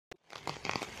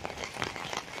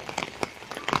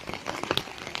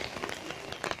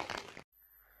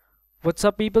What's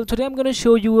up people, today I'm going to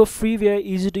show you a freeware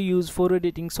easy to use photo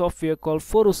editing software called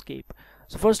PhotoScape.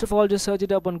 So first of all, just search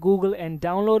it up on Google and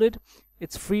download it.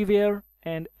 It's freeware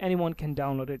and anyone can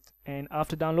download it, and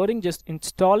after downloading just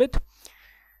install it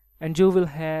and you will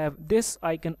have this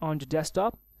icon on your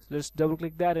desktop. So let's double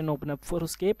click that and open up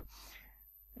PhotoScape,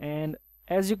 and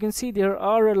as you can see there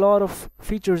are a lot of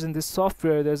features in this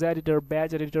software. There's editor,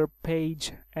 badge editor,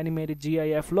 page, animated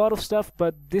GIF, lot of stuff,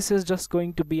 but this is just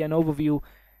going to be an overview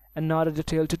and not a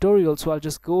detailed tutorial. So I'll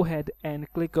just go ahead and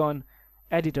click on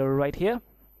editor right here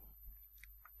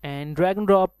and drag and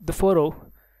drop the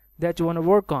photo that you want to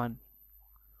work on.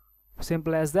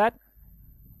 Simple as that.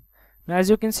 Now as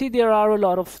you can see there are a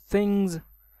lot of things,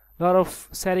 a lot of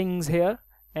settings here,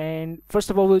 and first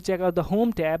of all we'll check out the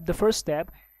home tab, the first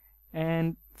tab.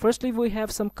 And firstly we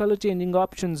have some color changing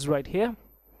options right here.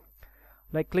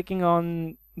 Like clicking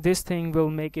on this thing will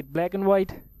make it black and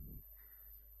white.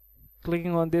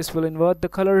 Clicking on this will invert the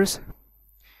colors.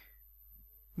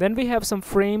 Then we have some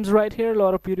frames right here, a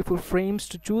lot of beautiful frames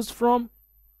to choose from.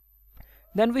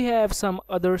 Then we have some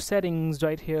other settings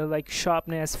right here like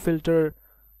sharpness, filter,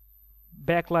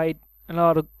 backlight, and a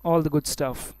lot of all the good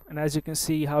stuff. And as you can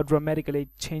see how dramatically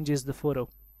it changes the photo.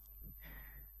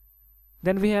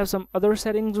 Then we have some other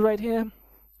settings right here,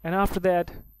 and after that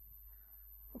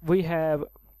we have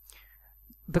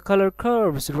the color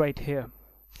curves right here.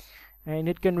 And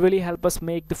it can really help us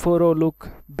make the photo look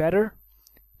better.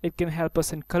 It can help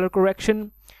us in color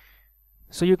correction,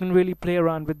 so you can really play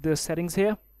around with the settings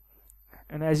here.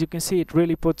 And as you can see it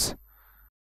really puts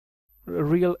a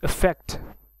real effect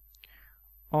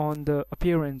on the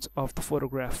appearance of the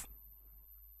photograph.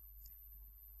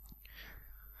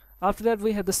 After that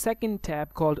we have the second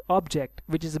tab called object,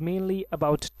 which is mainly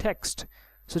about text.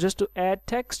 So just to add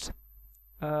text,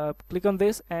 click on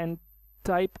this and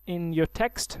type in your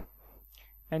text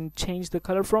and change the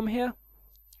color from here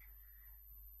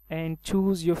and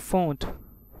choose your font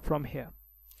from here.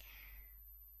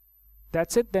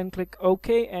 That's it. Then click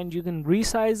OK and you can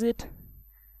resize it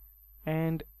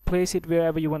and place it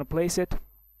wherever you want to place it,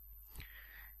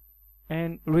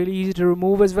 and really easy to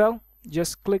remove as well.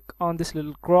 Just click on this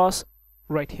little cross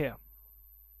right here.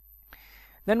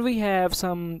 Then we have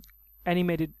some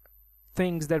animated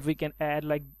things that we can add,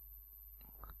 like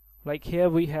here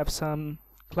we have some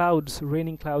clouds,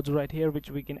 raining clouds right here, which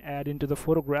we can add into the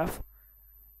photograph.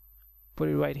 Put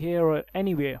it right here or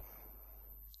anywhere.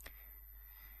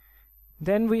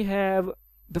 Then we have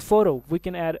the photo. We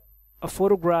can add a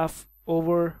photograph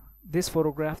over this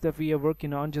photograph that we are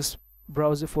working on. Just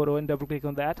browse the photo and double click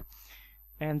on that,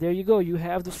 and there you go, you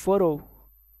have the photo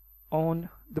on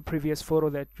the previous photo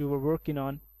that you were working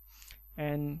on.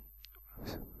 And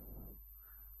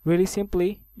really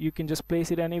simply you can just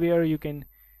place it anywhere, you can,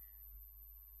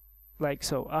 like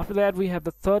so. After that we have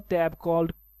the third tab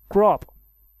called crop,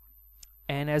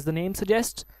 and as the name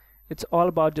suggests, it's all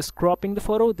about just cropping the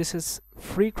photo. This is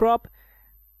free crop.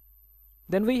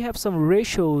 Then we have some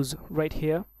ratios right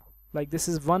here, like this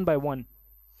is 1:1.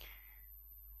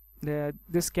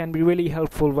 This can be really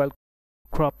helpful while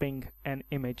cropping an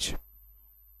image.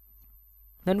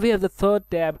 Then we have the third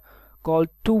tab called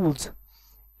tools,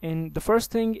 and the first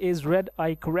thing is red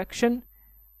eye correction.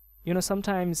 You know,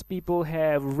 sometimes people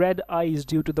have red eyes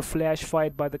due to the flash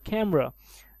fired by the camera,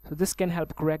 so this can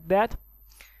help correct that.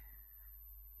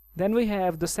 Then we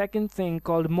have the second thing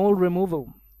called mole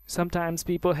removal. Sometimes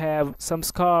people have some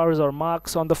scars or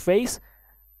marks on the face.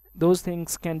 Those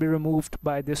things can be removed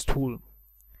by this tool.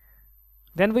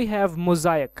 Then we have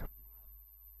mosaic.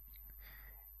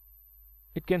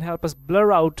 It can help us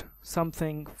blur out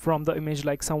something from the image,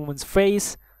 like someone's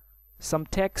face, some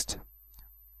text,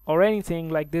 or anything.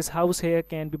 Like this house here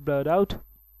can be blurred out,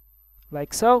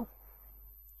 like so.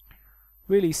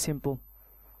 Really simple.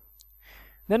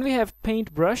 Then we have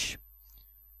paintbrush,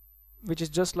 which is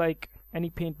just like any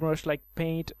paintbrush, like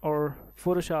Paint or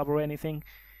Photoshop or anything.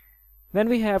 Then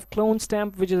we have clone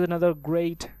stamp, which is another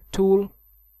great tool.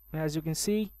 As you can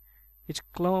see, it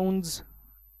clones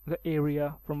the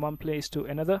area from one place to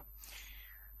another.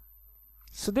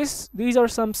 So these are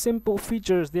some simple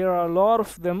features. There are a lot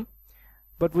of them,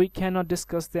 but we cannot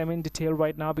discuss them in detail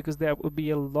right now because that would be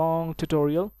a long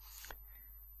tutorial.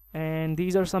 And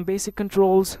these are some basic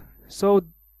controls. So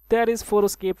that is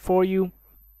PhotoScape for you.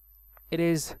 It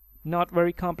is not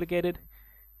very complicated,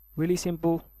 really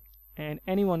simple, and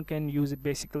anyone can use it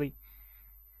basically.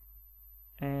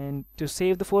 And to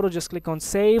save the photo, just click on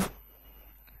save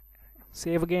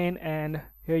again, and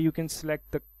here you can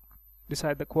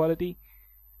decide the quality,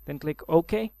 then click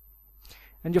OK,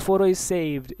 and your photo is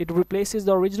saved. It replaces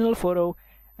the original photo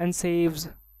and saves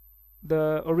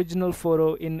the original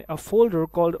photo in a folder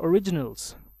called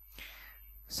originals.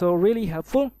 So really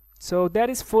helpful. So that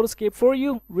is PhotoScape for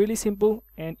you. Really simple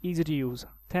and easy to use.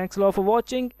 Thanks a lot for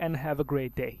watching and have a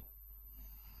great day.